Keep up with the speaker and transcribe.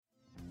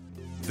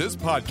This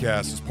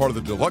podcast is part of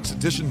the Deluxe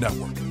Edition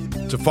Network.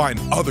 To find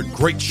other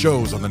great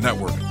shows on the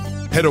network,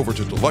 head over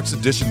to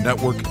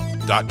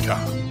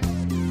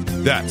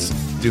deluxeeditionnetwork.com. That's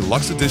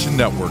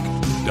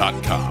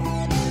deluxeeditionnetwork.com.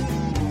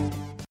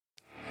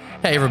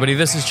 Hey everybody,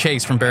 this is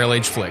Chase from Barrel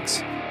Age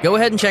Flicks. Go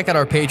ahead and check out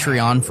our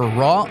Patreon for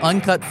raw,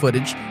 uncut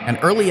footage and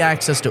early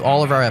access to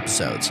all of our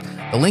episodes.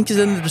 The link is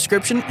in the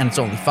description and it's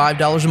only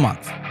 $5 a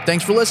month.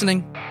 Thanks for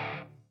listening.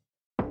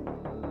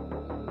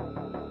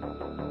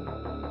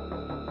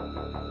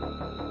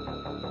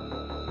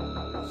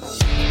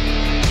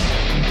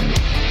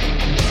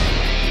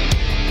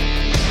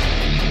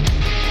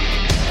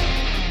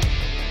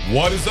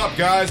 What is up,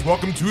 guys?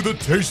 Welcome to the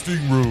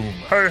tasting room.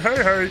 Hey,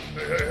 hey,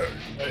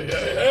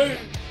 hey.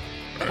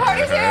 The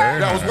party's here.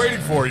 I was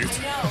waiting for you.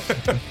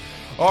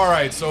 All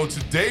right, so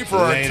today for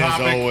our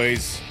topic, as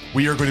always,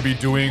 we are going to be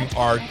doing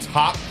our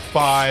top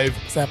 5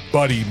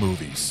 buddy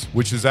movies,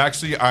 which is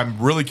actually, I'm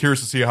really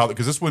curious to see how,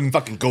 because this one,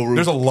 fucking go root.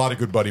 there's a lot of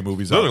good buddy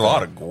movies There's out a there.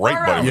 lot of great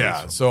buddy movies.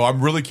 Yeah, so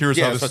I'm really curious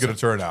how this is going to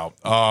turn out.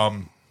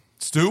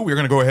 Stu, we're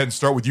going to go ahead and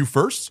start with you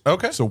first.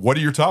 Okay. So what are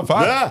your top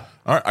 5? Yeah.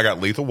 All right, I got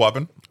Lethal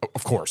Weapon.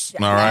 Of course.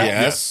 All right.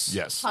 Yes.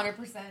 Yes. 100%.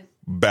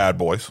 Bad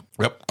Boys.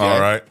 Yep. All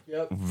right.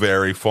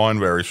 Very fun,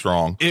 very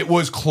strong. It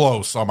was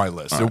close on my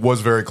list. It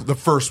was very the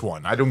first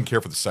one. I don't care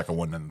for the second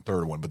one and the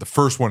third one, but the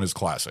first one is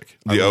classic.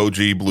 The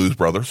OG Blues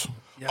Brothers.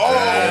 Yeah.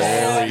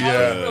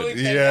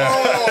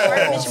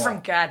 Mission from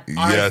God.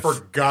 I Yes.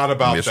 forgot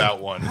about Mission. that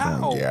one.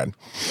 Yeah.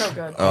 So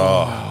good.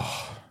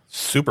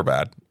 Super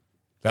bad.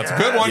 That's a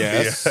good one.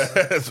 Yes.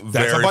 It's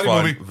very buddy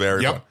fun. movie.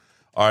 Very Yep. fun.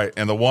 All right,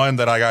 and the one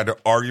that I got into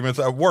arguments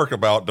at work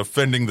about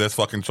defending this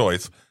fucking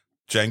choice,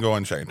 Django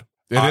Unchained.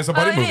 It is a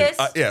buddy it movie. is.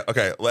 Yeah,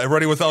 okay.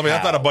 Everybody was telling me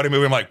that's not a buddy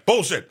movie. I'm like,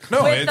 bullshit.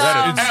 No, With it's the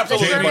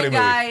absolutely a buddy German movie.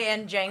 guy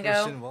and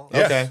Django.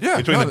 Yeah. Okay. Yeah,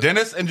 Between no, the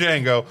dentist and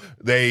Django,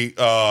 they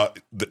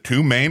the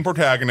two main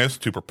protagonists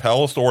to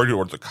propel a story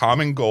towards a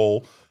common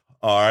goal.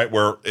 All right,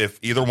 where if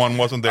either one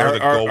wasn't there, the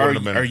goal wouldn't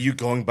have been. Are you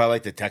going by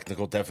like the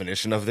technical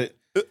definition of it?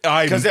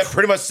 I Because that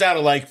pretty much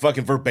sounded like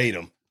fucking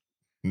verbatim.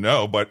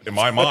 no, but in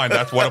my mind,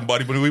 that's what a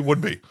buddy movie would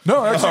be.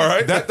 No, actually, All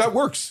right. that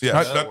works. Yeah.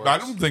 I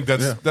don't think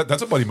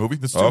that's a buddy movie.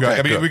 That's two Okay, guys.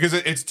 I mean, good. because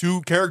it's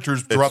two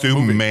characters It's throughout the two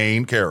movie.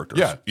 main characters.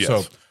 Yeah. Yes.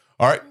 So,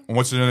 all right. And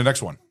what's in the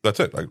next one? That's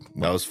it. Like,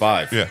 That was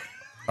 5. yeah.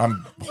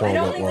 I'm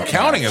horrible at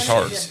Counting is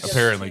hard,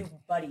 apparently.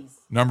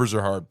 Numbers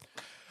are hard.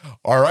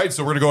 All right,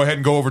 so we're gonna go ahead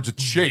and go over to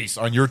Chase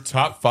on your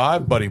top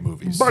 5 buddy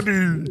movies. All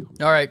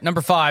right, number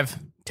 5,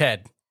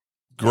 Ted.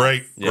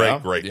 Great, Yeah.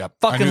 great. Yep.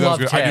 Fucking I knew that love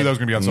was gonna, I knew Ted. that was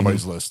gonna be on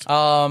somebody's list.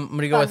 I'm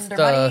gonna go with Thunder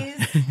buddies.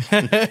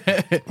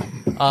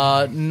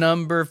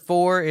 number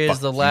 4 is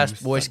The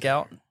Last Boy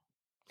Scout.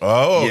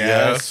 Oh,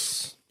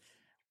 Yes.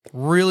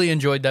 Really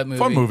enjoyed that movie.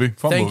 Fun movie.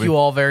 Thank movie. you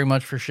all very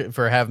much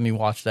for having me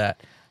watch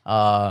that.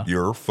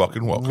 You're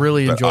fucking welcome.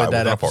 Really I enjoyed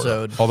that wasn't a part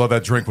of. episode. Although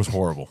that drink was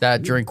horrible,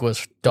 That drink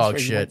was dog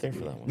shit.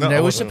 No,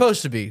 it was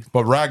supposed to be.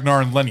 but Ragnar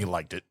and Lenny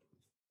liked it.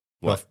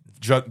 What?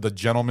 The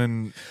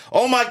gentleman.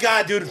 Oh my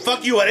God, dude.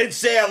 Fuck you. I didn't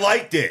say I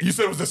liked it. You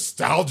said it was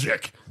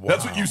nostalgic.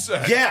 That's what you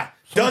said. Yeah.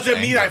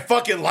 Doesn't mean I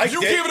fucking liked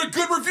You it. gave it a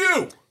good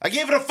review. I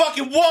gave it a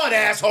fucking 1,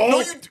 asshole. No,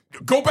 you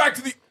go back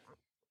to the.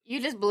 You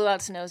just blew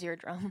out Snow's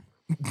eardrum.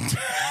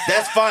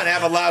 That's fine. I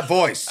have a loud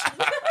voice.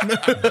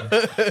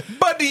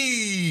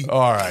 Buddy.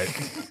 All right.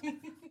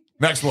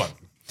 Next one.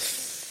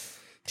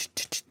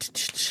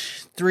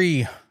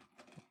 3,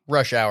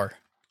 Rush Hour.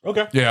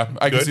 Okay. Yeah,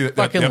 I can Good. see that.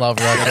 Fucking love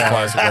Rush That's a Hour.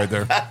 classic right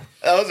there.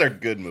 Those are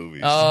good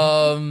movies.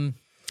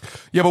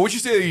 Yeah, but would you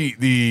say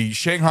the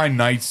Shanghai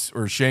Nights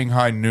or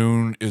Shanghai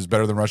Noon is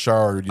better than Rush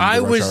Hour? Or do you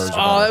think Rush Hour is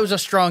better? it was a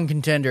strong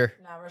contender.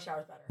 No, Rush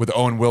Hour's better. With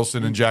Owen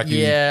Wilson and Jackie.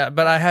 Yeah,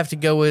 but I have to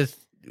go with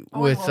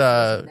Wilson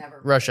was never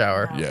Rush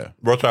Hour. Yeah.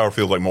 Rush Hour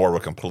feels like more of a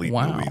complete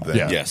Wow. movie than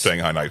Yeah. Yes.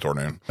 Shanghai Nights or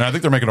Noon. And I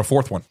think they're making a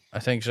 4th one. I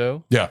think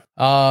so. Yeah.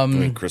 I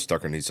mean, Chris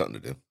Tucker needs something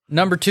to do.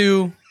 Number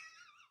 2,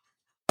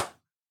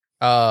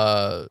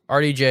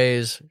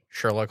 RDJ's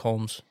Sherlock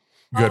Holmes.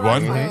 Good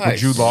one. nice. With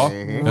Jude Law.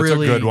 Mhm. That's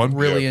really, a good one.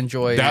 Really Yeah.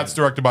 enjoyed. That's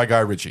directed by Guy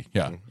Ritchie.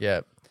 Yeah.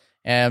 yeah.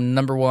 And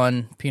number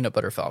 1, Peanut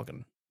Butter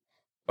Falcon.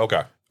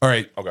 Okay. All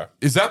right. Okay.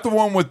 Is that the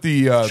one with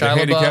the Shia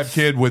handicapped LaBeouf.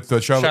 kid with the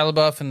Shia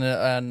LaBeouf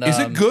and Is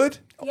it good?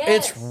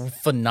 It's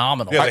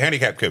phenomenal. Yeah, the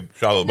handicapped kid,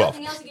 Shia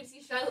Nothing LaBeouf. else you can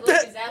see Shia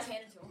LaBeouf his ass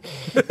handed to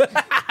him.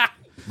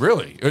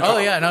 Really? Oh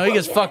yeah, no, he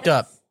gets fucked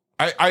up.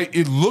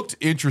 It looked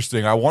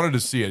interesting. I wanted to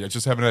see it. I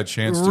just haven't had a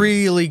chance to.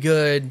 Really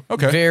good.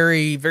 Okay.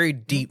 Very, very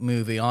deep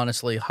movie.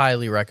 Honestly,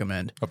 highly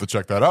recommend. Have to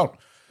check that out.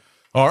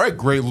 All right,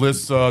 great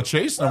list,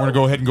 Chase. Now we're going to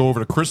go ahead and go over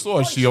to Crystal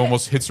as she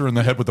almost hits her in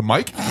the head with the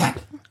mic.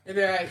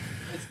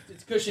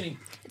 It's cushiony.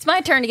 It's my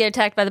turn to get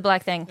attacked by the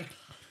black thing.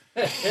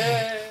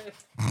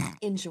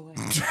 Enjoy.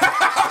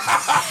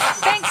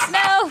 Thanks,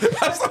 Snow.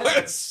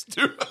 That's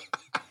stupid.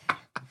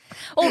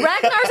 Well,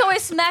 Ragnar's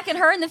always smacking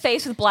her in the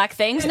face with black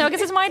things. Now I guess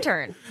it's my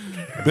turn.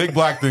 Big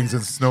black things in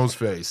Snow's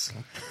face.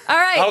 All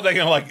right. I was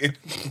thinking like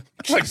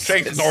it's like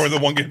Chase Norman, the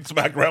one getting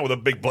smacked around with a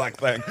big black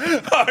thing. All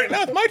right,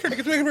 now it's my turn to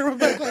get smacked around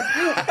with a big black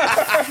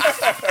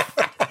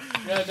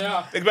thing.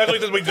 Especially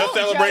since we just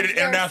celebrated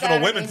their International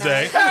Saturday Women's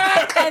Day.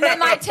 And then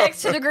my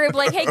text to the group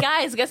like, "Hey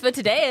guys, guess what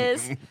today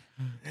is?"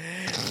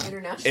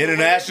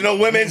 International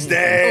Women's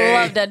Day.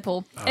 Love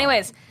Deadpool.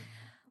 Anyways,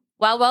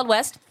 Wild Wild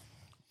West.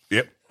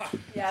 Yep.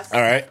 Yes.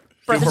 All right.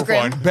 Brothers Super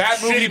Grimm. fun.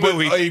 Bad movie, Shitty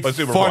movie, but a but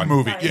super fun fun.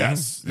 movie.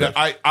 Yes. Yes.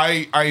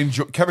 I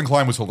enjoy. Kevin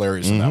Kline was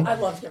hilarious in that. I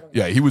one. love Kevin.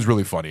 Yeah, he was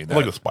really funny in that.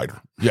 Like a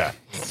spider. Yeah,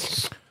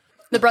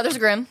 The Brothers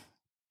Grimm.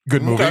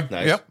 good movie. Okay,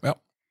 nice. Yep.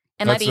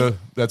 MIB.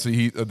 That's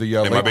the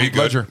Am I being Heath good?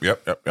 Ledger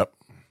Yep.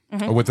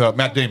 with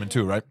Matt Damon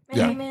too, right?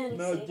 Yeah.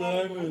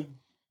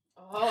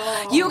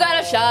 You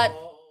got a shot.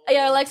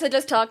 Yeah, Alexa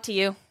just talked to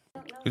you.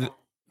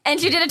 And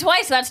she did it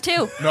twice. That's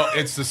two. No,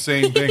 it's the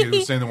same thing. It's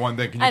the same one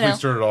thing. Can you I know. please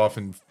turn it off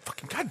and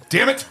fucking god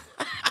damn it?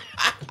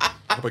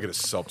 I hope I get a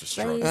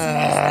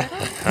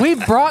self-destruct. We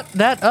brought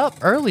that up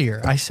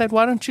earlier. I said,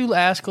 why don't you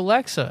ask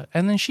Alexa?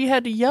 And then she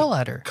had to yell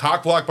at her.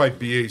 Cock block by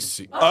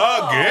BAC.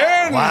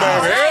 Again,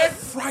 baby.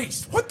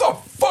 Christ, what the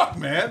fuck,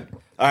 man?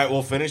 All right,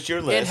 we'll finish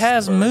your list. It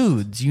has first.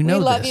 moods. You know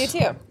We love this.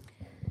 you too.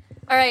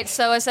 All right,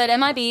 so I said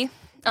MIB,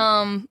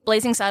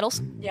 Blazing Saddles,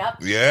 Yep.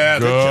 Yeah,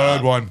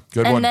 Good one.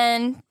 Good and one.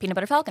 then Peanut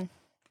Butter Falcon.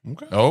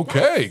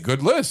 Okay,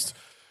 good list.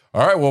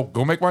 All right, well,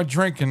 go make my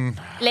drink and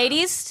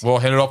Ladies. we'll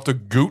head it off to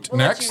Goot I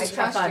next.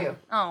 trust you.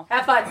 Oh.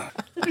 Have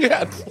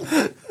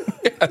fun.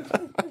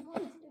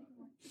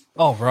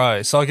 All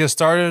right, so I'll get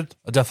started.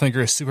 I definitely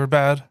agree with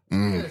Superbad.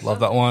 Love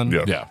that one.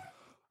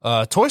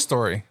 Yeah. Toy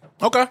Story.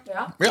 Okay.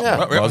 Yeah.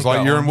 Buzz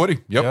Lightyear and Woody.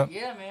 Yep. Yep.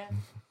 Yeah,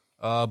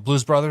 man.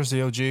 Blues Brothers,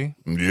 the OG. Yeah,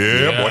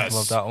 Yes.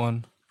 Love that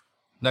one.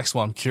 Next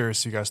one, I'm curious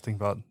what you guys think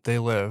about. They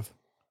Live.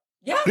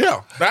 boy.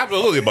 Yeah,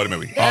 absolutely a buddy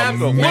movie.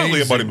 Absolutely a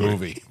Amazing buddy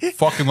movie.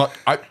 Fucking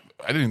I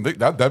didn't think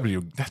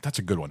that's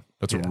a good one.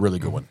 That's a really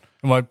good one.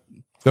 My,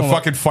 The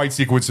fucking fight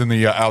sequence in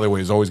the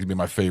alleyway is always gonna be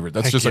my favorite.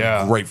 That's Heck just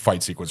yeah. a great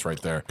fight sequence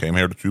right there. Came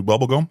here to chew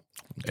bubblegum.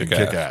 And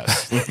kick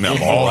ass. Now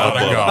All out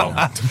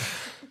out of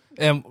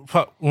go. and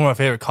one of my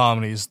favorite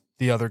comedies,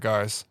 The Other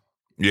Guys.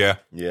 Yeah.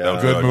 Yeah. That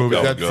was Good movie.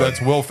 That was good.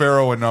 That's Will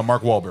Ferrell and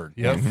Mark Wahlberg.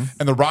 Yep.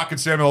 And The Rock and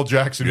Samuel L.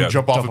 Jackson who Yeah,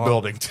 jump off Jump a off.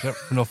 building. Yep,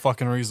 for no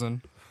fucking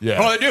reason. Yeah.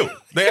 Well, they do.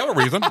 They have a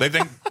reason. They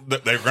think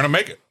that they're going to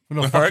make it. For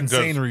no All fucking 'cause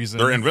insane reason.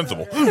 They're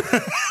invincible.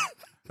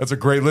 That's a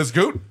great list,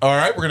 Goot. All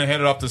right, we're going to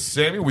hand it off to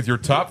Sammy with your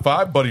top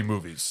 5 buddy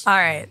movies. All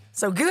right.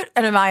 So Goot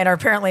and Amayan are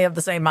apparently of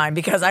the same mind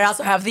because I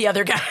also have The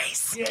Other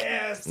Guys.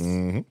 Yes.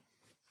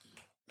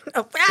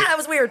 Oh, that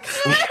was weird.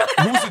 Who's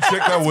the chick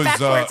that was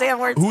Backwards and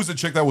words. who's the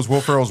chick that was Will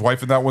Ferrell's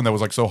wife in that one that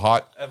was like so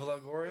hot? Eva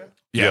Longoria?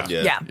 Yeah.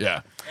 Yeah.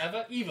 Yeah.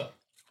 Eva.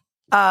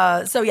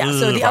 So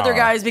The Other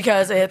Guys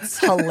because it's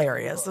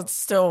hilarious. It's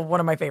still one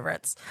of my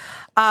favorites.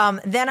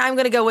 Then I'm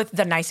going to go with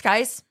The Nice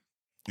Guys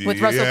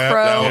with Russell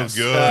Crowe That was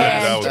good.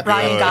 That was and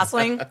Ryan good.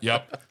 Gosling.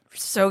 Yep.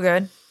 So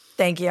good.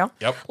 Thank you.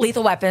 Yep.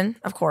 Lethal Weapon,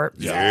 of course.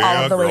 Yeah,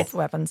 All of the girl. lethal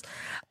weapons.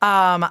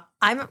 I'm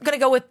going to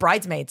go with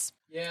Bridesmaids.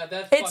 Yeah,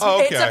 that's It's Oh,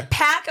 it's okay. a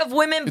pack of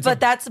women, but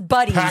that's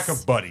buddies. Pack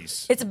of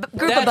buddies. It's a group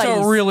That's of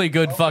buddies. a really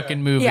good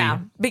fucking movie. Yeah,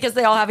 because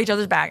they all have each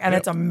other's back, and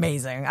it's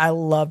amazing. I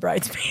love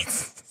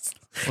Bridesmaids.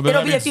 Well, then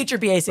It'll that be a means- future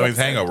BAC. I mean,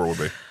 Hangover would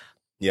be.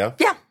 Yeah.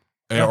 Yeah,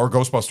 Yeah, or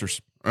Ghostbusters.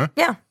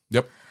 yeah.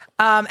 Yep.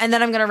 And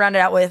then I'm going to round it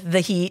out with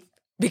The Heat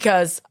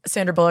because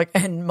Sandra Bullock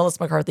and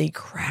Melissa McCarthy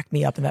crack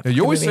me up in that Yeah,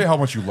 you always movie. say how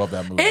much you love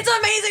that movie. It's an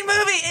amazing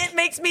movie. It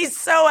makes me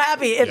so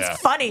happy. It's Yeah.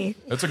 funny.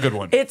 That's a good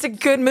one. It's a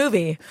good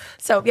movie.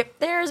 So, yep,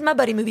 there's my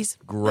buddy movies.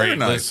 Great Very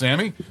nice. list,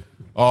 Sammy.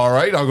 All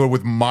right, I'll go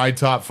with my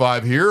top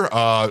 5 here.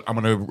 I'm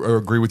going to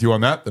agree with you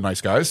on that. The Nice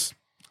Guys.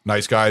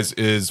 Nice Guys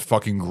is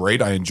fucking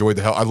great. I enjoyed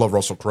the hell. I love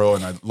Russell Crowe,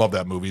 and I love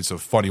that movie. It's a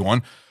funny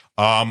one.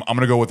 I'm going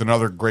to go with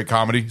another great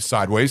comedy,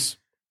 Sideways.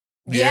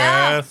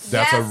 Yes.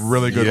 That's a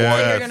really good Yes.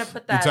 one. You're going to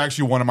put that. It's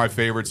actually one of my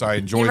favorites. I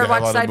enjoy you the ever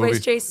hell watch out of the Sideways,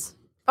 movie. Chase?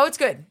 Oh, it's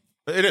good.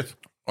 It is.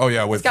 Oh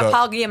yeah, with It's got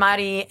Paul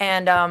Giamatti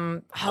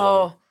and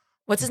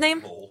what's his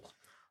name?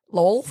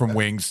 Lowell. from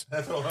Wings.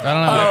 I don't know.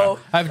 Oh.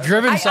 I've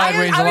driven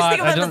sideways I a was lot.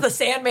 thinking I of him as don't. the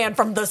Sandman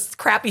from the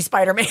crappy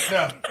Spider-Man.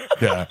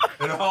 Yeah.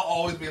 It'll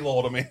always be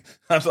low to me.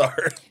 I'm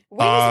sorry.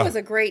 Wings was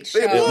a great show.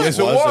 Yes,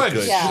 it was a was. good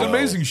It's show. an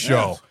amazing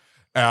show.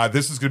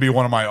 This is going to be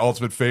one of my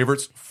ultimate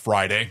favorites.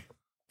 Friday.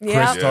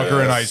 Yeah. Chris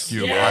Tucker and Ice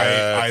Cube.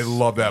 Yes. I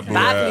love that movie.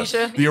 Bye,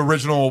 Felicia. The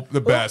original,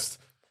 the best.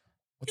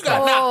 You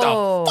got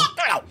knocked the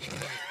fuck out.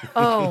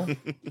 Oh,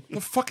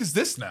 The fuck is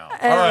this now?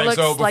 It All right, looks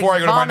so like before I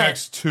go to my vomit.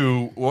 next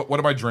two, what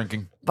am I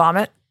drinking?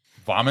 vomit.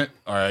 Vomit.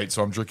 All right,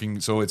 so I'm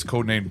drinking. So it's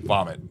codenamed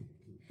Vomit.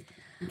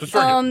 Just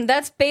drink it.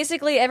 That's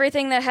basically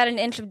everything that had an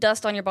inch of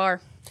dust on your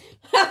bar.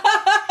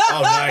 Oh,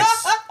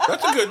 nice.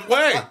 That's a good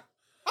way.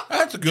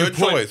 That's a good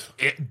choice.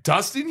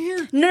 Dust in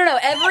here? No.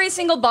 Every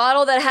single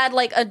bottle that had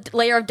like a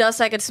layer of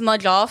dust I could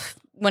smudge off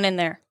went in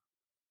there.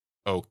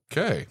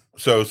 Okay.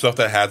 So stuff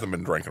that hasn't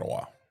been drank in a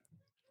while.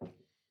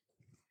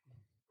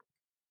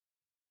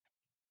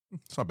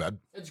 It's not bad.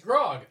 It's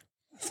grog.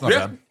 It's not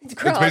Yeah. bad. It's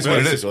grog. basically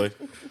what it is.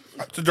 Basically.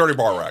 It's a dirty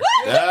bar rack.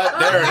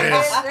 There it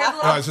is.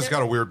 No, it's just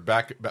got a weird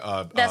back.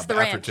 That's the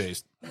ranch.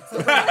 aftertaste. You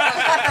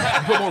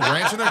put more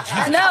ranch in there?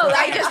 Jesus. No,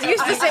 I just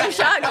used the same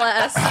shot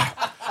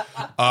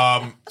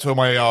glass. So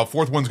my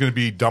fourth one's going to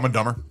be Dumb and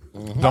Dumber.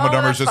 Dumb and Dumber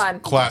is that's just fun.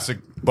 classic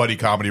buddy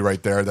comedy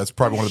right there. That's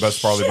probably one of the best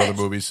Farley Brother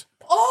movies.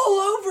 All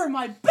over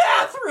my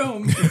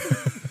bathroom.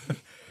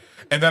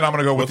 And then I'm going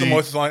to go with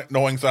What's the most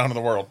annoying sound in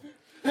the world?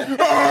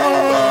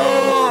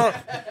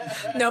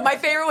 No, my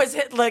favorite was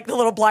like the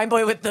little blind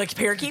boy with the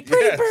parakeet.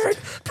 Pretty bird,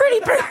 pretty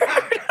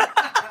bird.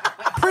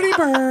 Pretty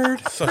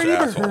Bird. Such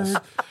assholes.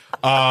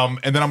 And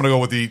then I'm going to go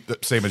with the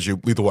same as you,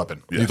 Lethal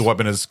Weapon. Yes. Lethal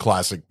Weapon is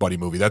classic buddy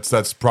movie.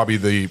 That's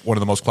probably one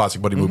of the most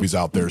classic buddy movies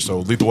out there. So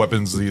Lethal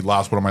Weapon's the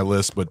last one on my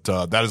list, but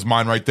that is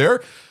mine right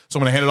there. So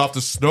I'm going to hand it off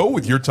to Snow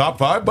with your top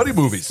 5 buddy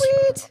movies.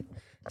 Sweet.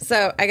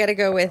 So I got to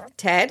go with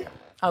Ted.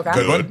 Okay.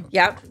 Good one.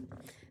 Yep.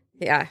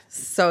 Yeah.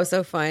 So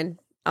fun.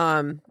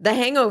 The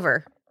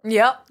Hangover.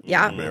 Yep.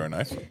 Yeah. Very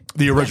nice.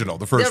 The original,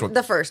 the first one.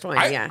 The first one.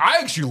 Yeah. I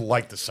actually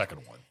like the second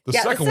one. The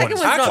Yeah, the second second one is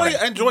one's Actually,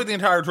 not I enjoyed the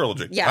entire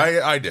trilogy.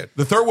 Yeah. I did.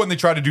 The third one, they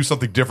tried to do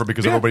something different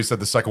because everybody said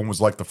the second one was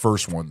like the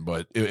first one,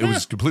 but it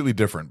was completely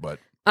different. But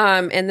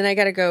And then I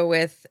got to go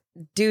with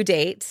Due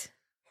Date.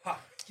 Okay.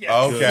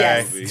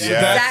 Yes.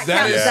 Yes.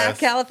 Zach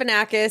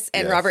Galifianakis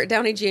and Yes. Robert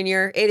Downey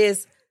Jr. It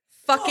is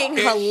fucking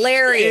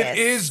hilarious. it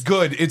is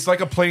good. It's like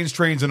a planes,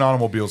 trains, and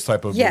automobiles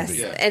type of Yes,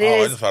 movie. and Oh, it I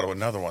is just thought of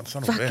another one.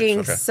 Son of a bitch. fucking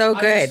Okay. so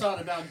good.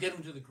 thought about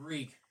getting to the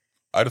Greek.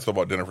 I just thought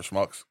about Dinner for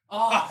Schmucks.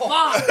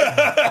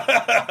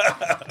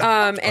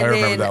 And remember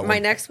that then one. my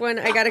next one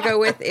I got to go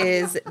with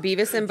is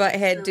Beavis and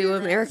Butthead Do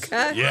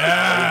America.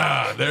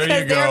 Yeah, there you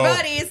Because go. they're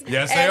buddies.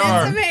 Yes, and they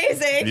are.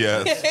 It's amazing.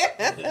 Yes.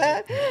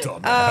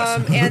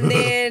 And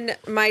then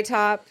my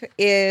top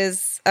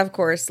is, of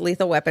course,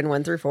 Lethal Weapon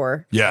 1 through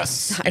 4.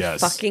 Yes, I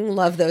yes. fucking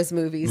love those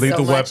movies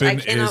Lethal so much. Weapon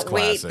I cannot is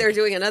wait. classic. They're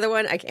doing another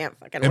one. I can't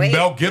fucking and wait.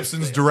 Mel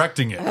Gibson's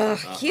directing it.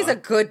 He's a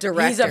good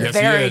director. He's a Yes,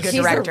 he very is. good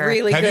He's director. a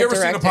really Have good you ever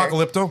director. seen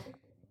Apocalypto?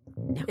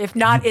 If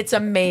not, it's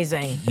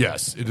amazing.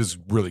 Yes, it is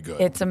really good.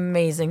 It's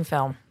amazing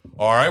film.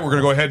 All right, we're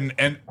gonna go ahead and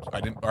end.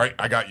 I didn't. All right,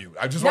 I got you.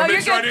 I just No, want to you're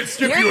make sure I good. didn't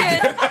skip You're you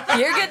again. good.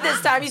 You're good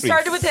this time. You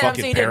started with him, so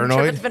fucking you didn't trip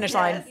paranoid? at the finish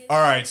line. All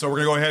right, so we're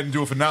gonna go ahead and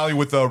do a finale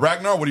with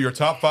Ragnar. What are your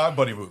top 5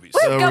 buddy movies?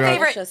 Woo, So go we're gonna-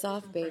 favorite. Push us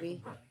off,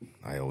 baby.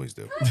 I always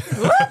do.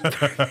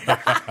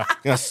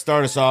 Gonna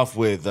start us off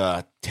with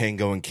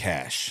Tango and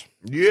Cash.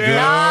 Good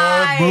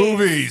Nice.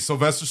 movie.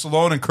 Sylvester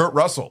Stallone and Kurt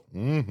Russell.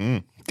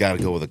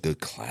 Gotta go with a good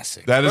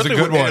classic. That is a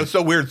good one. It's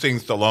so weird seeing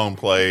Stallone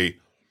play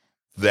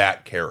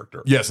that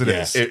character. Yes, it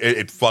Yeah. is.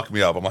 It fucked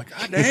me up. I'm like,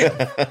 God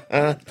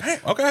damn. Damn,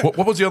 okay.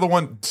 What was the other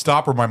one?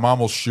 Stop or My Mom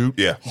Will Shoot.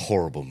 Yeah.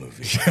 Horrible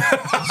movie.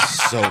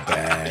 So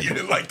bad. You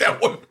didn't like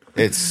that one?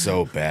 It's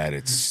so bad.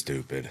 It's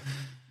stupid.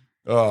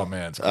 Oh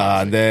man, it's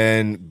And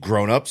then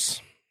Grown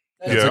Ups.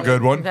 That's a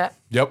good one. That-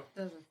 Yep.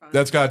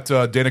 That's got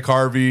Dana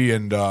Carvey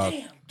and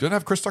didn't it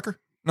have Chris Tucker?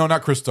 No,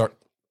 not Chris Tucker.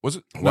 Was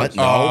it? What?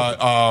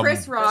 No.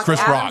 Chris Rock. Chris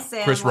Adam Rock.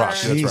 Chris Rock.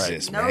 Sandler. That's right.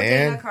 Jesus, No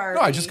man. Dana Carvey.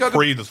 No, I just got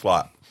Free the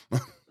slot.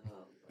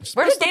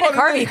 Where did Dana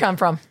Carvey come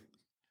from?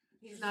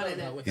 He's not in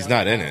it. He's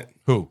not in it.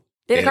 who?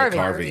 Dana Dana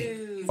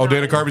Carvey. Oh,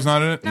 Dana Carvey's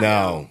not in it.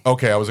 No.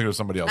 Okay, I was thinking of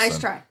somebody else. Nice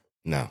then. try.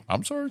 No.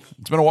 I'm sorry.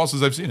 It's been a while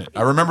since I've seen it.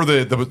 I remember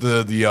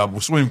the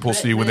swimming pool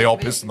scene when they all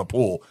pissed in the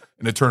pool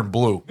and it turned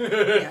blue.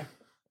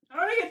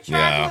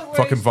 Yeah.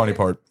 Fucking funny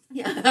part.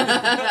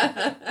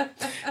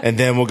 And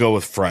then we'll go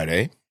with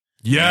Friday.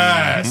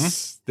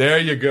 Yes. There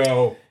you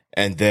go.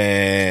 And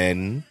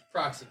then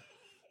Proxy.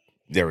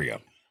 there we go.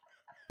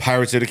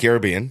 Pirates of the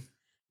Caribbean.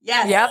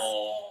 Yes. Yep.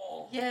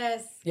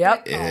 Yes.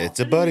 Yep. It's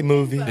a buddy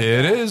movie.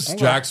 It is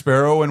Jack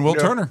Sparrow and Will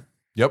Turner.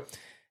 Yep.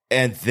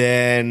 And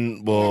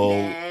then we'll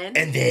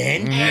And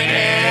then-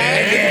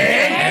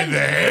 And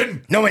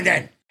then No, and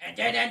then.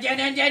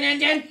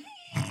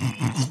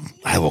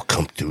 I will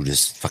come through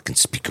this fucking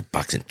speaker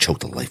box and choke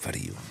the life out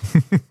of you.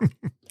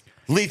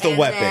 Lethal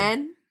Weapon.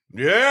 then-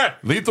 Yeah.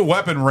 Lethal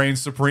Weapon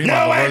reigns supreme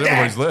No, on and then-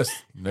 everybody's list.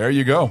 There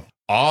you go.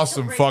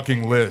 Awesome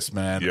fucking list,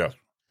 man. Yeah.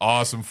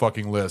 Awesome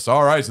fucking list.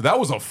 All right, so that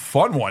was a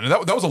fun one. And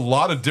that was a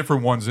lot of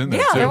different ones in there,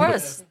 Yeah, too. there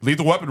was.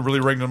 Lethal Weapon really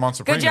reigned them on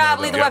supreme. Good job,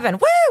 there, Lethal though. Weapon.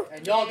 Woo!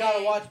 And y'all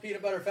gotta watch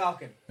Peanut Butter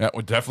Falcon. Yeah,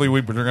 well, definitely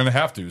we're going to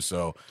have to.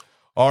 So,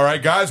 all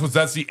right, guys, well,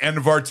 that's the end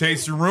of our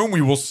tasting room.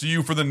 We will see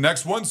you for the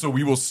next one. So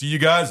we will see you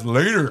guys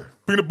later.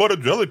 Peanut butter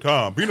jelly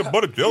time. Peanut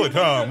butter jelly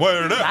time.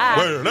 Where that?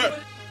 Where that?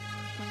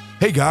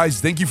 Hey guys,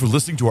 thank you for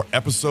listening to our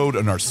episode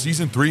in our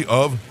season 3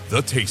 of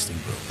The Tasting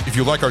Room. If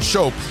you like our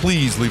show,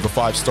 please leave a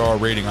 5-star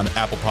rating on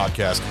Apple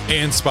Podcasts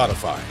and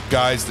Spotify.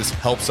 Guys, this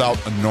helps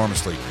out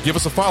enormously. Give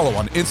us a follow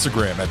on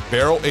Instagram at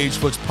Barrel Age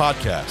Flicks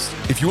Podcast.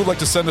 If you would like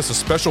to send us a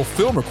special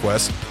film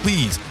request,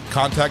 please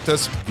contact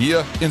us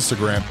via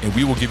Instagram and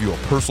we will give you a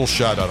personal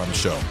shout out on the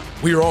show.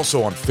 We are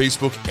also on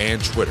Facebook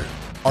and Twitter.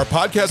 Our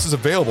podcast is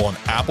available on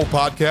Apple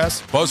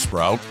Podcasts,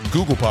 Buzzsprout,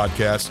 Google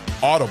Podcasts,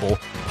 Audible,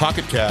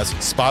 Pocket Cast,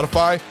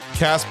 Spotify,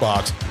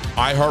 CastBox,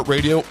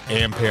 iHeartRadio,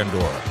 and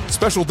Pandora.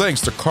 Special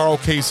thanks to Carl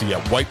Casey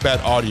at White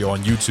Bat Audio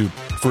on YouTube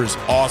for his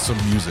awesome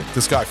music.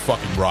 This guy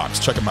fucking rocks.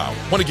 Check him out.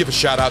 Want to give a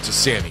shout out to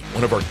Sammy,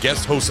 one of our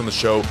guest hosts on the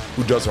show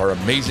who does our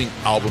amazing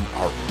album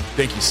artwork.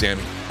 Thank you,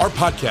 Sammy. Our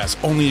podcast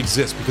only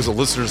exists because of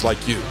listeners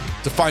like you.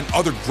 To find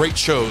other great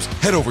shows,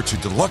 head over to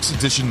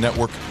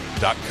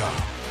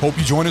deluxeeditionnetwork.com. Hope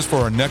you join us for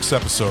our next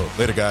episode.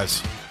 Later,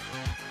 guys.